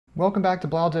Welcome back to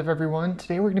BlauDev, everyone.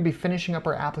 Today we're going to be finishing up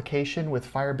our application with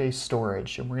Firebase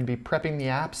Storage, and we're going to be prepping the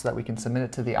app so that we can submit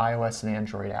it to the iOS and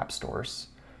Android app stores.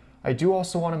 I do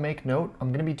also want to make note, I'm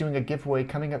going to be doing a giveaway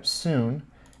coming up soon,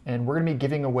 and we're going to be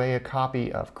giving away a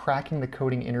copy of Cracking the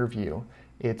Coding Interview.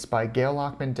 It's by Gail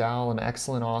Lockman-Dowell, an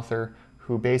excellent author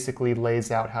who basically lays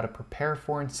out how to prepare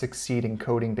for and succeed in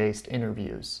coding-based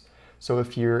interviews. So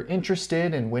if you're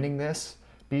interested in winning this,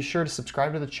 be sure to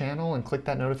subscribe to the channel and click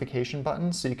that notification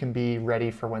button so you can be ready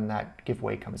for when that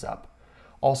giveaway comes up.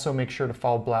 Also, make sure to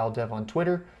follow BlauDev on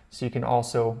Twitter so you can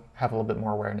also have a little bit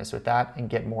more awareness with that and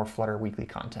get more Flutter weekly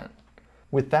content.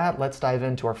 With that, let's dive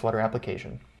into our Flutter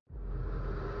application.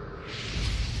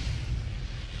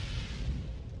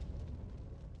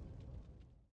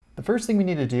 The first thing we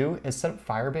need to do is set up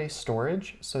Firebase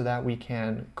Storage so that we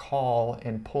can call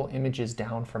and pull images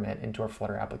down from it into our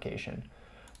Flutter application.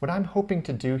 What I'm hoping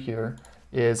to do here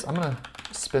is I'm going to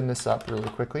spin this up really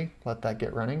quickly, let that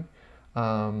get running.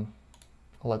 I'll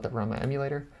let that run my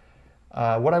emulator.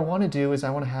 What I want to do is I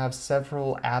want to have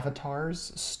several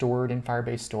avatars stored in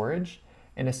Firebase Storage,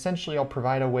 and essentially I'll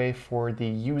provide a way for the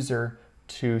user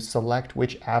to select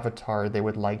which avatar they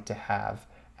would like to have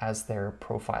as their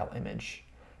profile image.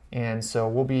 And so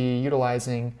we'll be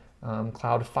utilizing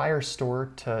Cloud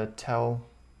Firestore to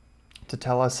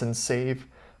tell us and save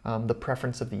the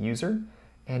preference of the user,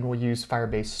 and we'll use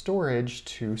Firebase Storage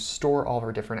to store all of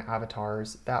our different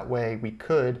avatars. That way we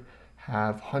could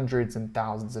have hundreds and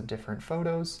thousands of different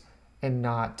photos and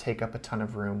not take up a ton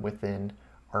of room within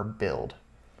our build.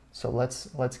 So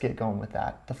let's get going with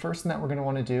that. The first thing that we're going to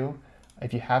want to do,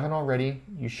 if you haven't already,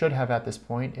 you should have at this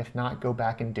point, if not, go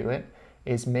back and do it,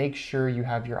 is make sure you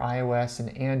have your iOS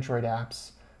and Android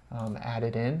apps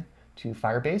added in to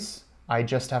Firebase. I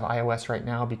just have iOS right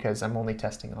now because I'm only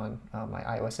testing on my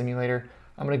iOS emulator.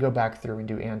 I'm going to go back through and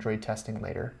do Android testing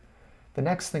later. The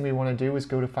next thing we want to do is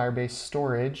go to Firebase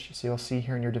Storage, so you'll see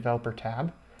here in your Developer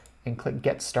tab, and click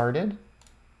Get Started.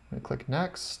 I'm going to click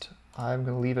Next. I'm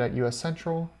going to leave it at US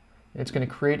Central. It's going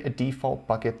to create a default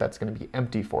bucket that's going to be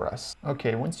empty for us.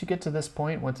 Okay, once you get to this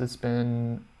point, once it's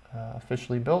been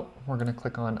officially built, we're going to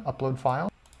click on Upload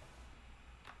File.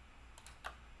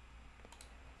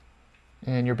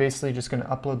 And you're basically just going to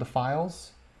upload the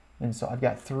files. And so I've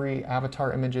got 3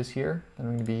 avatar images here that I'm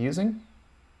going to be using.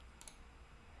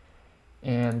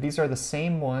 And these are the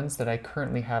same ones that I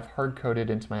currently have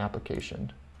hard-coded into my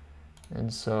application.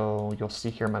 And so you'll see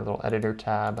here in my little editor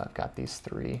tab, I've got these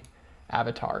 3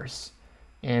 avatars.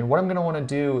 And what I'm going to want to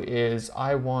do is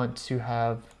I want to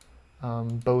have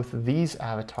both these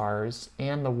avatars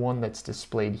and the one that's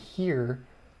displayed here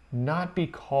not be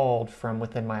called from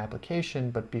within my application,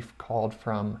 but be called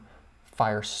from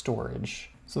Fire Storage.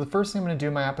 So the first thing I'm going to do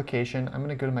in my application, I'm going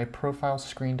to go to my profile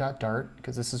screen.dart,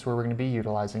 because this is where we're going to be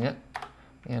utilizing it.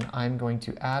 And I'm going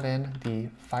to add in the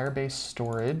Firebase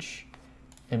Storage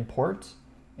import.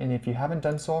 And if you haven't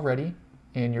done so already,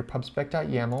 in your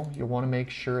pubspec.yaml, you'll want to make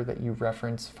sure that you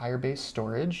reference Firebase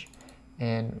Storage.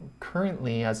 And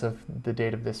currently, as of the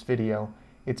date of this video,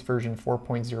 it's version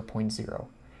 4.0.0.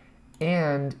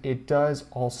 And it does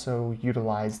also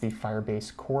utilize the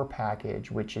Firebase core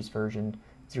package, which is version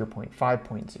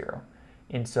 0.5.0.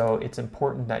 And so it's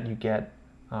important that you get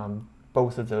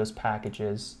both of those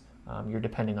packages. You're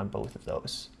depending on both of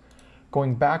those.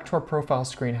 Going back to our profile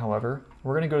screen, however,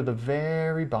 we're going to go to the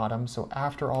very bottom, so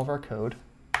after all of our code.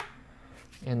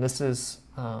 And this is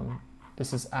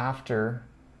after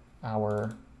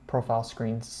our profile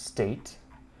screen state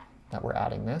that we're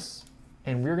adding this.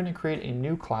 And we're going to create a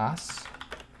new class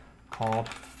called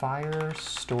Fire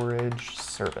Storage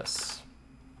Service.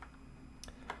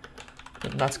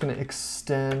 And that's going to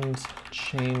extend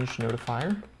change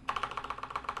notifier.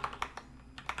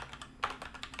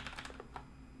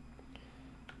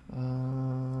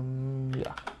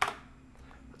 Yeah,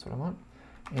 that's what I want.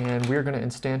 And we're going to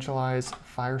instantialize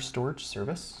Fire Storage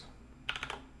Service.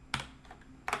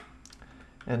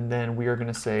 And then we are going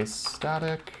to say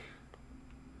static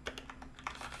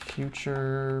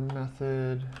future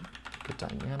method, get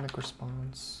dynamic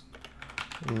response,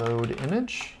 load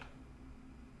image,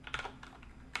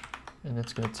 and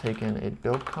it's going to take in a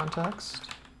build context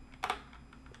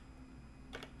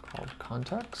called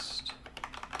context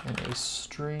and a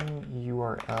string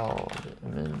URL of the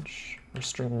image, or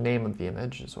string name of the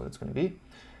image is what it's going to be.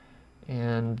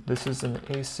 And this is an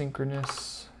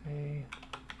asynchronous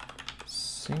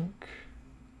async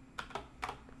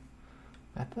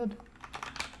method.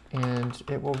 And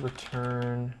it will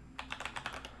return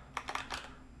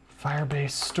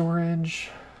Firebase Storage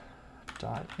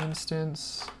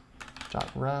 .instance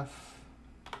 .ref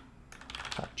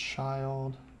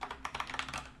 .child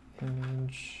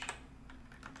image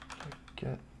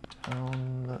get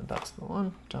download, that's the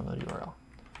one, download URL.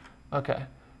 Okay,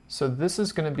 so this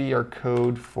is going to be our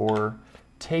code for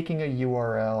taking a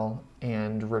URL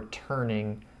and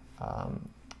returning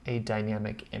a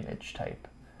dynamic image type.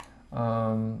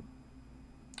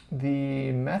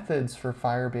 The methods for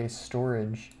Firebase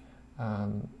Storage,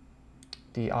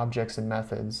 the objects and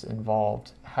methods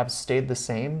involved, have stayed the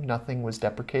same. Nothing was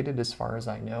deprecated as far as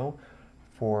I know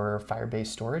for Firebase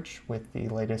Storage with the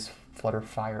latest Flutter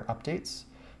Fire updates.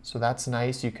 So that's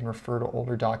nice. You can refer to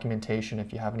older documentation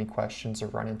if you have any questions or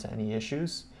run into any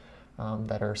issues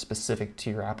that are specific to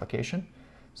your application.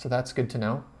 So that's good to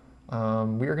know.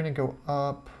 We are going to go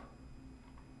up.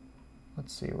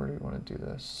 Let's see, where do we want to do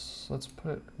this? Let's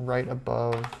put it right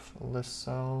above a list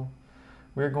cell.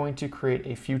 We're going to create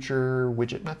a future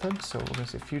widget method. So we're going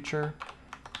to say future,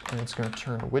 and it's going to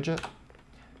turn a widget,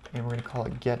 and we're going to call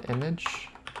it getImage.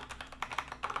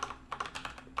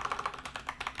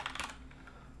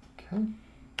 Okay.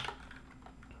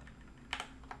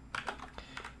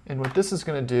 And what this is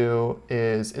going to do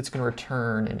is it's going to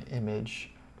return an image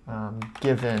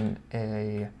given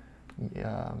a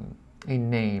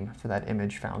name for that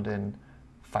image found in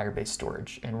Firebase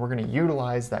Storage. And we're going to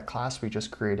utilize that class we just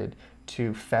created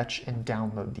to fetch and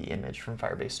download the image from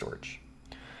Firebase Storage.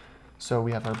 So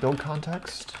we have our build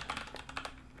context,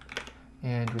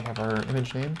 and we have our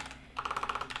image name.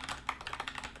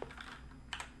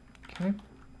 Okay.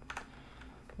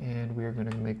 And we are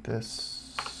going to make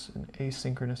this an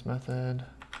asynchronous method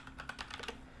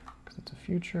because it's a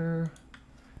future.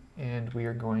 And we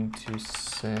are going to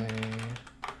say,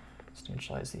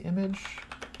 initialize the image,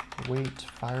 await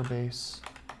Firebase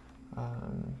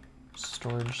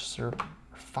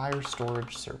Fire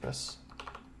Storage Service.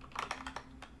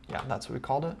 Yeah, that's what we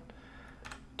called it.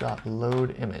 Dot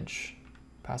load image.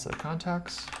 Pass it a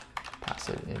context, pass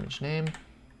it an image name.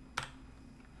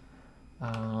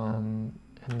 And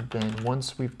then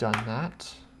once we've done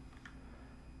that,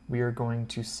 we are going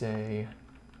to say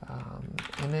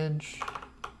image.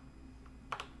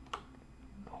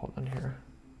 Hold on here.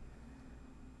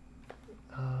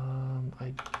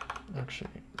 Actually,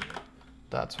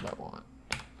 that's what I want.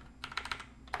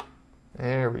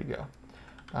 There we go.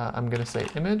 I'm going to say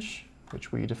image,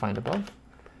 which we defined above,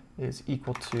 is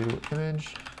equal to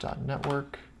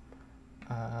image.network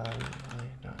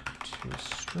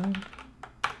toString.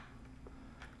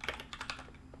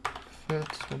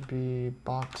 Fit will be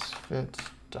box fit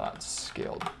dot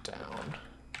scaled down.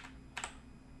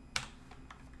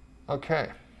 Okay.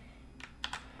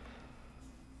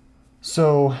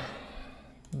 So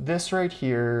this right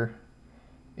here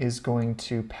is going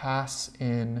to pass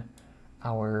in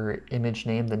our image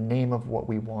name, the name of what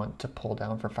we want to pull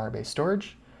down for Firebase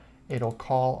Storage. It'll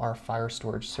call our Fire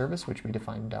Storage service, which we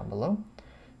defined down below.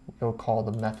 It'll call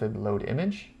the method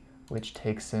loadImage, which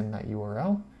takes in that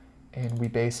URL. And we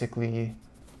basically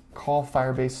call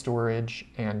Firebase Storage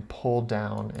and pull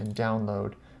down and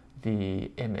download the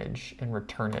image and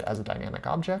return it as a dynamic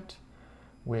object,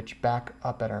 which back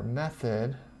up at our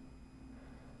method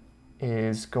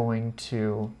is going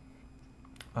to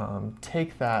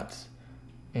take that,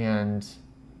 and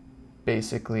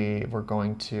basically it's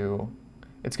going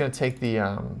to take the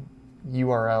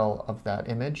URL of that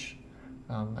image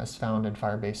as found in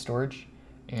Firebase Storage,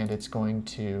 and it's going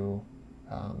to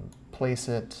place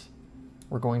it,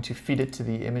 we're going to feed it to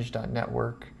the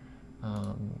image.network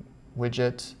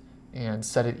widget and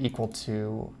set it equal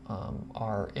to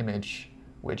our image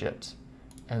widget.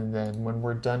 And then when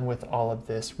we're done with all of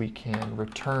this, we can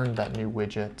return that new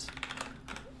widget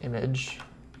image.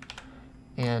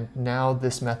 And now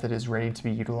this method is ready to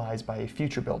be utilized by a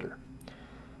future builder.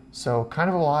 So kind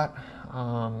of a lot.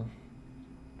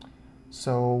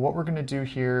 So what we're going to do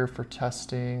here for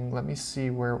testing, let me see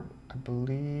where, I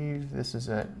believe this is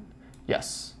it.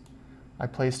 Yes, I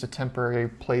placed a temporary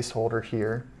placeholder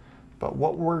here. But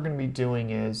what we're going to be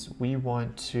doing is we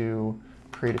want to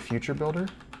create a future builder.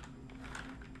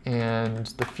 And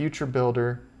the future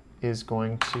builder is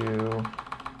going to,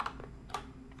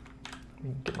 let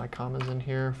me get my commas in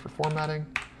here for formatting.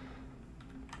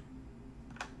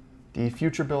 The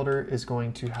future builder is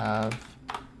going to have,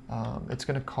 it's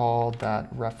going to call that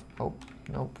ref, oh,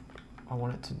 nope, I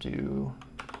want it to do,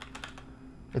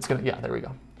 it's going to, yeah, there we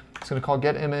go. It's going to call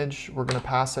getImage. We're going to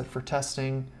pass it for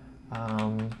testing.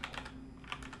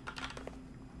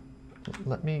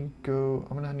 Let me go,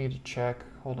 I'm going to need to check,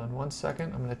 hold on one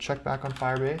second. I'm going to check back on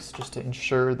Firebase just to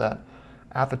ensure that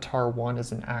avatar1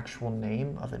 is an actual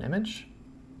name of an image.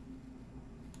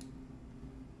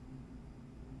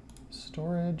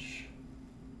 Storage,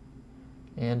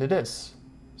 and it is.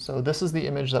 So this is the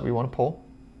image that we want to pull,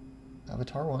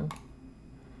 avatar1.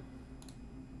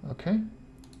 Okay,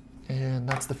 and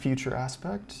that's the future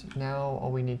aspect. Now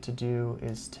all we need to do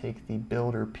is take the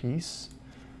builder piece.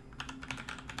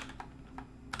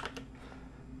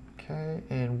 Okay,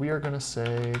 and we are going to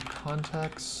say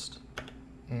context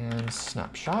and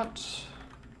snapshot.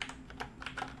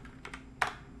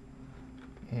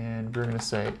 And we're going to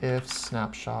say if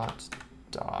snapshot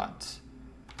dot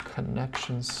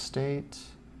connection state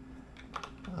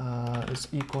is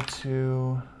equal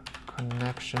to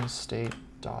connection state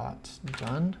dot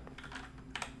done.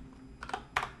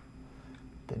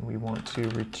 Then we want to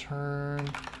return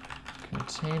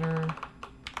container.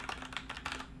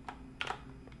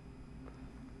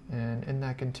 And in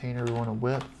that container, we want a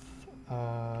width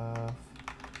of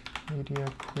media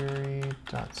query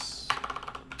dots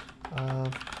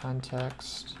of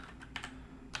context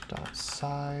dot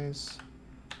size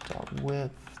dot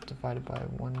width divided by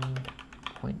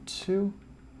 1.2.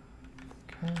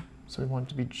 Okay, so we want it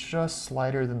to be just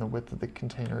slighter than the width of the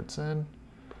container it's in.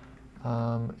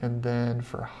 And then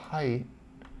for height,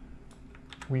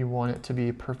 we want it to be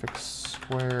a perfect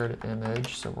squared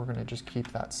image, so we're going to just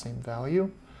keep that same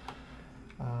value.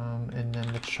 And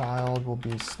then the child will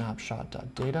be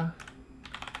snapshot.data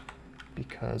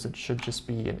because it should just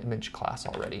be an image class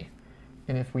already.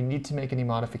 And if we need to make any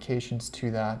modifications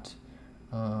to that,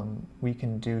 we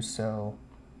can do so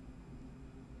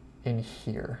in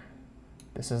here.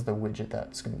 This is the widget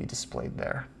that's going to be displayed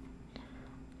there.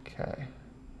 Okay.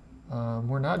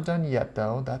 We're not done yet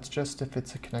though. That's just if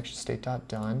it's a connection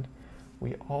state.done.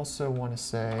 We also want to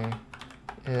say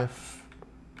if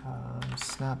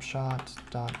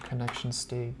snapshot.connection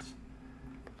state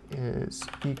is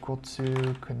equal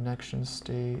to connection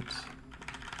state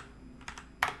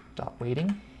dot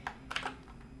waiting.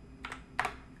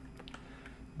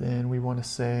 Then we want to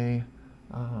say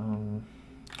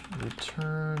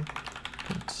return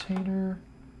container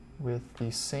with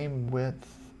the same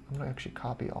width. I'm going to actually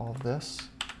copy all of this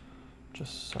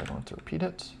just so I don't have to repeat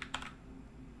it.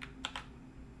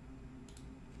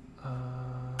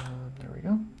 There we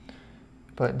go.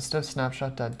 But instead of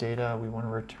snapshot.data, we want to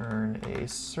return a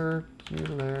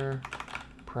circular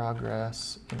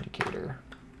progress indicator.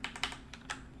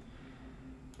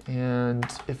 And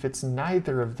if it's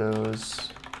neither of those,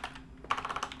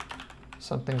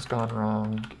 something's gone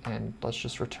wrong, and let's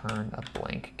just return a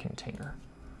blank container.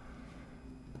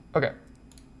 Okay.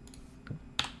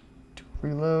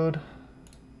 Reload.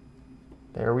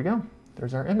 There we go.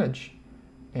 There's our image.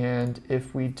 And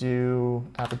if we do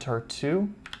avatar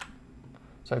 2,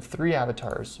 so I have 3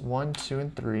 avatars, 1, 2,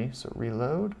 and 3. So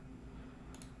reload,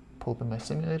 pull up in my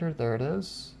simulator, there it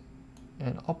is.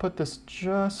 And I'll put this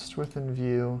just within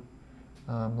view.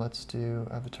 Let's do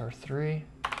avatar 3,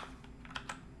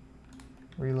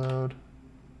 reload.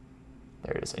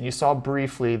 There it is. And you saw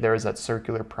briefly there's that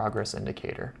circular progress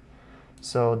indicator.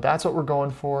 So that's what we're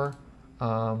going for.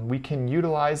 We can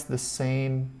utilize the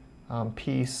same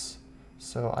piece.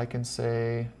 So I can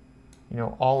say, you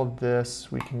know, all of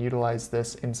this, we can utilize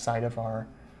this inside of our,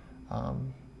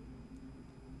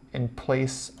 in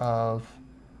place of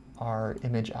our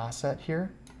image asset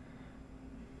here.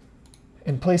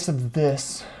 In place of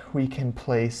this, we can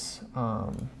place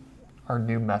our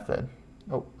new method.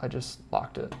 Oh, I just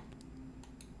locked it.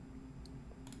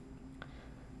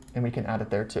 And we can add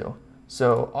it there too.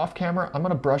 So off camera, I'm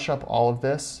going to brush up all of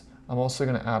this. I'm also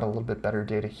going to add a little bit better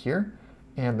data here.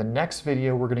 And the next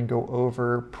video, we're going to go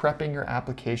over prepping your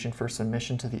application for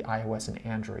submission to the iOS and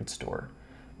Android store.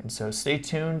 And so stay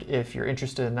tuned if you're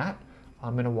interested in that.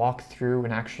 I'm going to walk through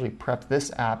and actually prep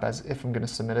this app as if I'm going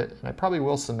to submit it. And I probably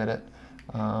will submit it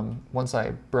once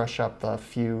I brush up the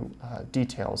few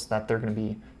details that they're going to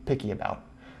be picky about.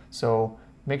 So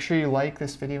make sure you like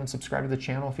this video and subscribe to the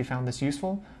channel if you found this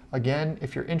useful. Again,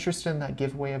 if you're interested in that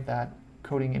giveaway of that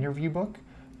coding interview book,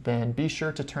 then be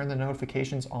sure to turn the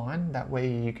notifications on. That way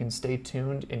you can stay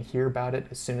tuned and hear about it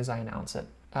as soon as I announce it.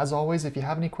 As always, if you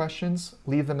have any questions,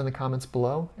 leave them in the comments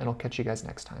below, and I'll catch you guys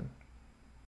next time.